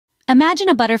Imagine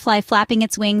a butterfly flapping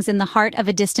its wings in the heart of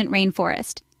a distant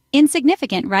rainforest.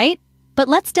 Insignificant, right? But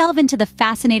let's delve into the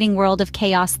fascinating world of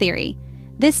chaos theory.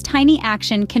 This tiny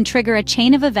action can trigger a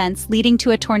chain of events leading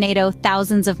to a tornado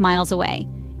thousands of miles away.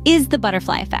 Is the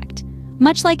butterfly effect.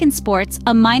 Much like in sports,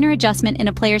 a minor adjustment in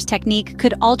a player's technique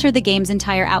could alter the game's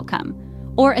entire outcome.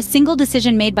 Or a single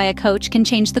decision made by a coach can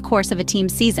change the course of a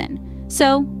team's season.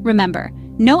 So, remember,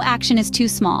 no action is too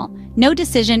small, no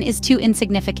decision is too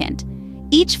insignificant.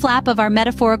 Each flap of our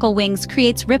metaphorical wings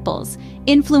creates ripples,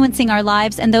 influencing our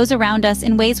lives and those around us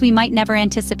in ways we might never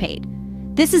anticipate.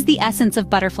 This is the essence of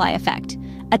butterfly effect,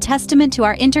 a testament to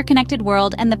our interconnected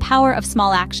world and the power of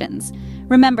small actions.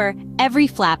 Remember, every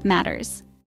flap matters.